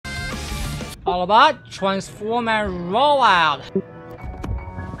All about transform and roll out.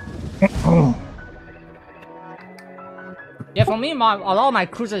 Yeah, for me, a lot of my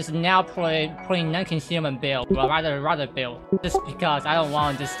cruisers now playing non-concealment build, or rather build, just because I don't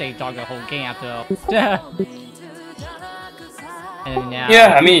want to just stay dark the whole game after all. And now,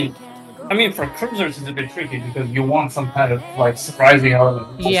 yeah, I mean, for cruisers it's a bit tricky because you want some kind of like surprising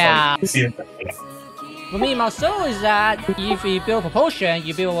element. Yeah. Like, see it. For me, my soul is that if you build propulsion,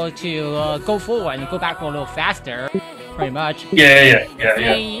 you'll be able to go forward and go back a little faster, pretty much. Yeah.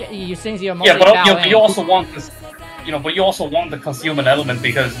 Since you're mostly but you also want this. But you also want the concealment element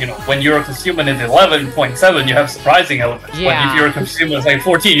because, when your concealment is 11.7, you have surprising elements. Yeah. But if your concealment is like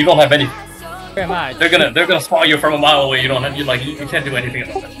 14, you don't have anything. Very much. They're gonna spot you from a mile away. You don't have, you can't do anything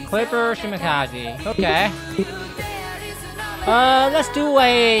else. Clipper Shimakaze. Okay. Let's do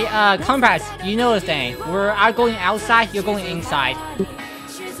a compass. You know the thing. I'm going outside, you're going inside.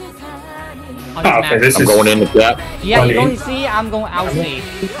 Okay, I'm going in with that. Yeah, you're going C, I'm going out C.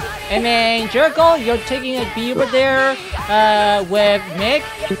 And then Jericho, you're taking a B over there with Mick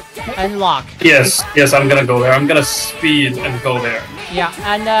and Locke. Yes, I'm gonna go there. I'm gonna speed and go there. Yeah,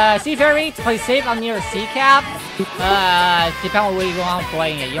 and Sea Fairy, play safe on near C cap. Depending on where you go on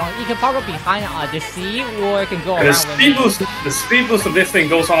playing it. You can park up behind the C, or it can go around. The speed boost of this thing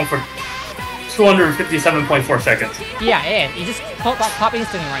goes on for 257.4 seconds. Yeah, it just pop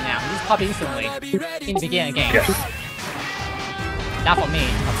instantly right now. It just pop instantly in the beginning of the game. Yes. Not for me.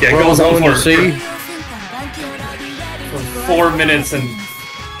 Yeah, it goes on for C. 4 minutes and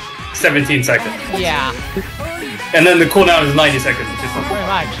 17 seconds. Yeah. And then the cooldown is 90 seconds. Pretty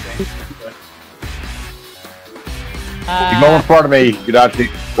much. You go in front of me. Get out.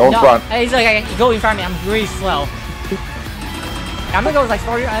 Go in front. It's okay. You go in front of me. I'm really slow. I'm gonna go like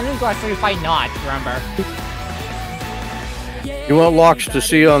 35 knots. Remember. You want locks to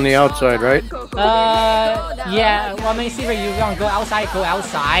see on the outside, right? Yeah. Well, I mean, see if you want to go outside. Go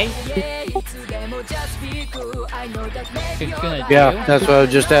outside. Yeah, that's what I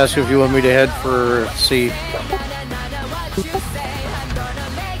was just asking if you want me to head for C.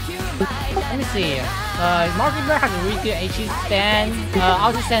 Let me see. Market Bear has a really good HE stand.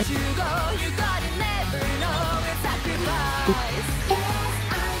 I'll just send.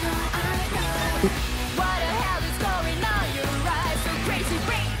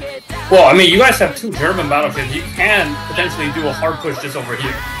 Well, I mean, you guys have 2 German battlefields. You can potentially do a hard push just over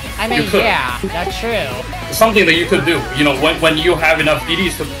here. I mean, yeah, that's true. It's something that you could do. When you have enough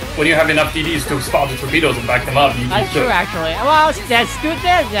DDs to spot the torpedoes and back them up. That's true, actually. Well, that's good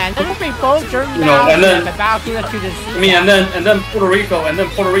then. Let's bring both German battlefield to the sea. I mean, and then Puerto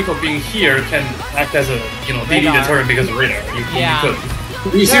Rico being here can act as a DD deterrent because of radar. You could.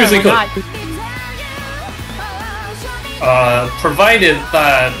 You seriously could. Provided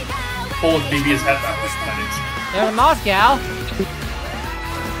that both BBs have that. There's Moscow.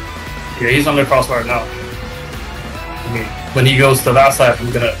 Yeah, he's under crossfire now. I mean, when he goes to that side,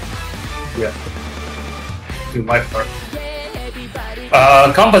 I'm gonna do my part.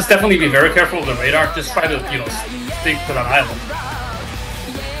 Compass, definitely be very careful with the radar. Just try to stick to that island.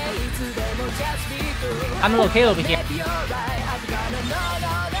 I'm okay over here.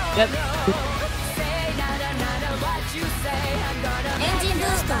 Yep.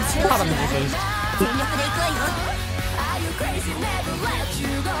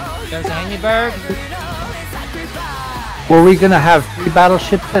 There's a Hindenburg. Were we gonna have 2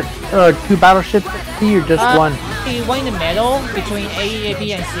 battleships at sea or just one? One in the middle between A,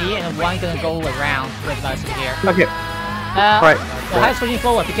 B, and C, and one gonna go around with us here. Okay. Right. Ohio's pushing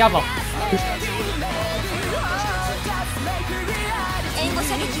forward. Be careful.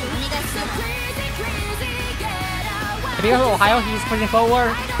 Be careful, Ohio. He's pushing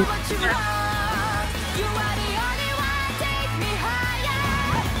forward.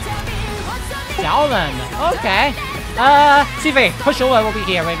 Sheldon. Okay. CV, push over. We'll be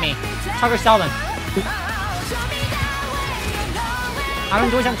here with me. Target Sheldon. I'm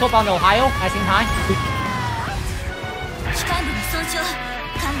doing some clip on the Ohio at the same time.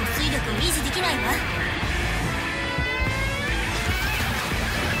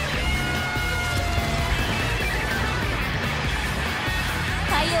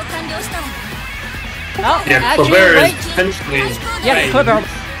 Oh, yeah, Clipper is potentially. Yeah, Clipper.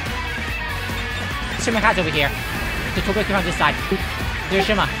 Shima has over here. The Clipper came on this side. There's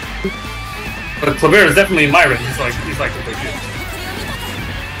Shima. But Clipper is definitely in my range. He's like over here.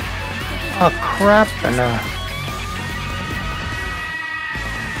 Oh crap! No.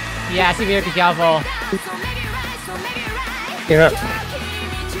 Yeah, severe. Be careful. Yeah.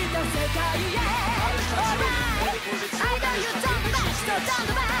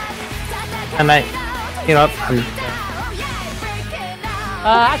 And I, you know,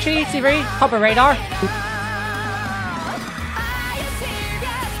 actually, Siri, cover radar.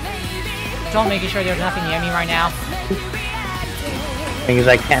 Don't making sure there's nothing near me right now. thing is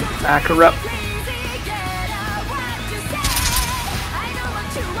I can't back her up.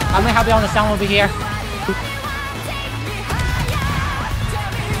 I'm gonna help you on the sound over here.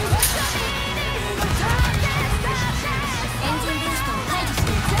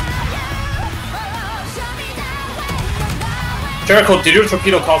 Jericho, did your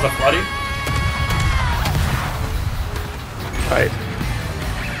torpedo cause a flooding? Right.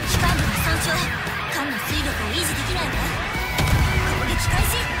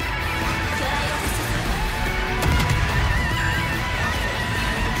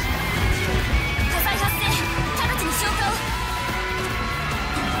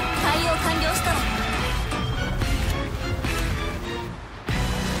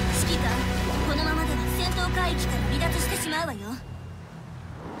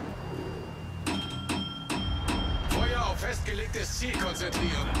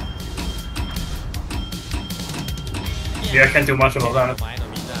 Yeah, I can't do much about that.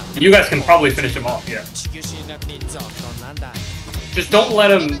 You guys can probably finish him off, yeah. Just don't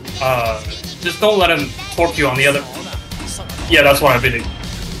let him, torque you on the other. Yeah, that's what I've been doing.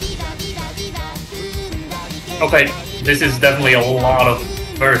 Okay, this is definitely a lot of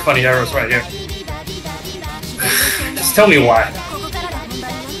very funny arrows right here. Just tell me why.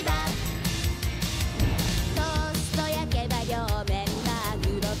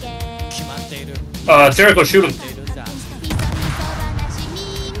 Jericho, shoot him.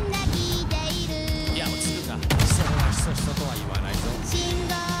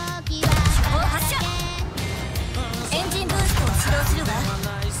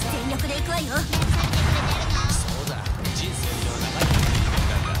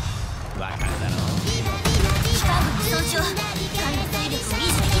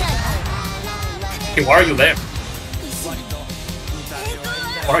 Okay, why are you there?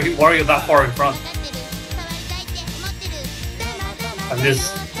 Why are you that far in front? I'm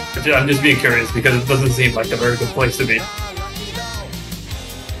just being curious because it doesn't seem like a very good place to be.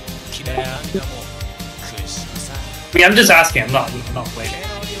 I mean, I'm just asking. I'm not playing.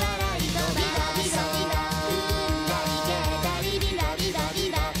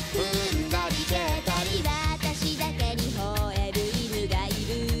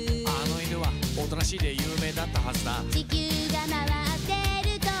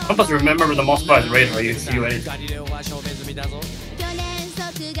 Help us remember the most prize radar. You can see you anything.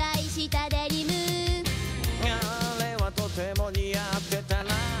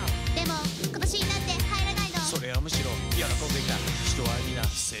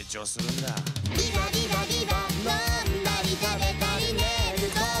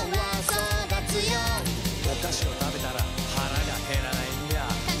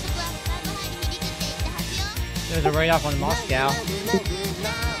 There's a radar from Moscow.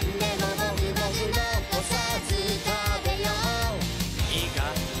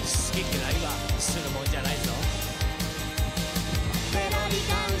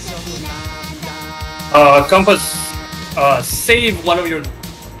 Compass, save one of your...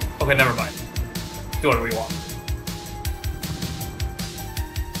 Okay, never mind. Do whatever you want.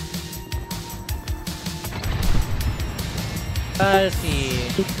 Let's see.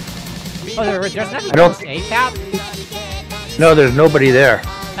 Oh, there's nothing I don't- close to A-cap? No, there's nobody there.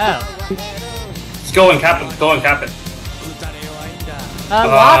 Oh. Just go and cap it. Go and cap it.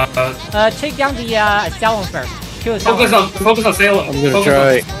 Lock, take down the Salem first. Kill the Salem. Focus on Salem. I'm gonna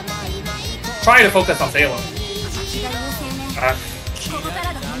try. Try to focus on Salem.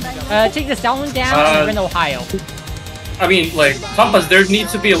 Take the Salem down and we're in Ohio. I mean, like, Compass, there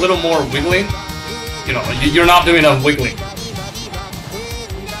needs to be a little more wiggling. You know, you're not doing enough wiggling.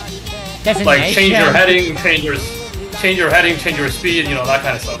 Like, change your heading, change your heading, change your speed, you know, that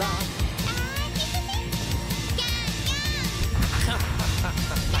kind of stuff.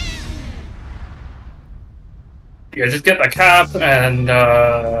 Yeah, just get the cap and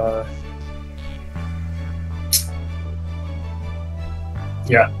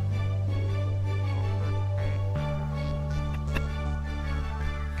yeah.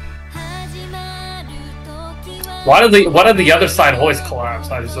 Why did the other side always collapse?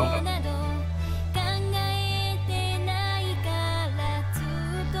 I just don't know.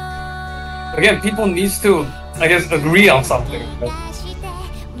 Again, people needs to, I guess, agree on something.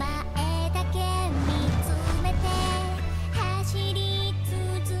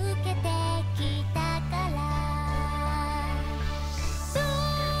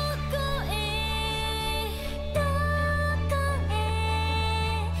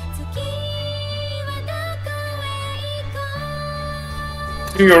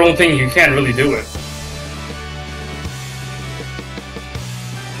 do your own thing, you can't really do it.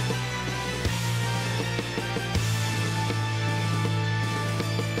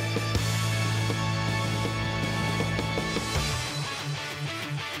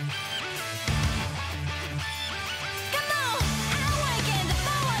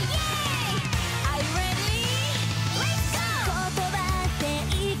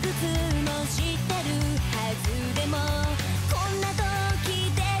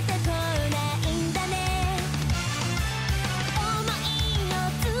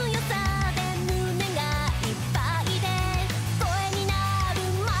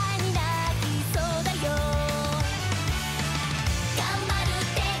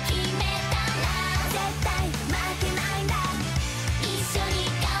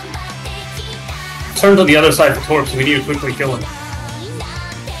 Turn to the other side for Torps. We need to quickly kill him.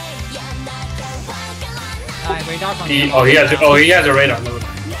 He has a radar. No.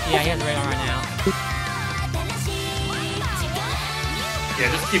 Yeah, he has a radar right now.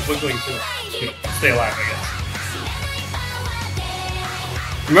 Yeah, just keep wiggling to stay alive, I guess.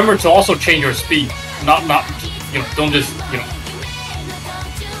 Remember to also change your speed. Not don't just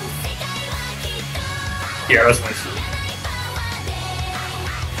Yeah, that's nice.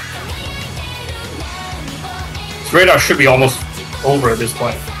 This radar should be almost over at this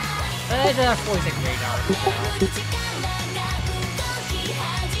point. It's a 46 radar.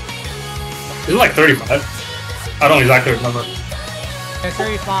 Is it like 35? I don't exactly remember. There's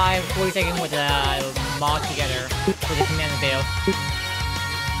 35, 42nd with the mod together with the command veil.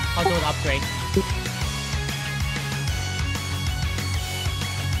 I'll do an upgrade.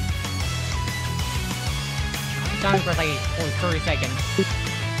 Time for like 30 seconds.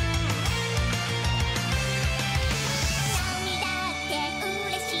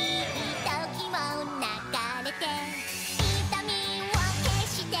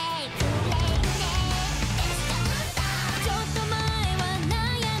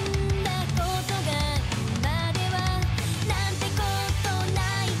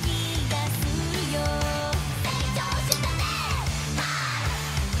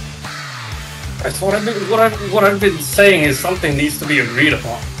 That's what I've been saying is something needs to be agreed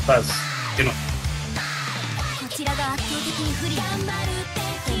upon. That's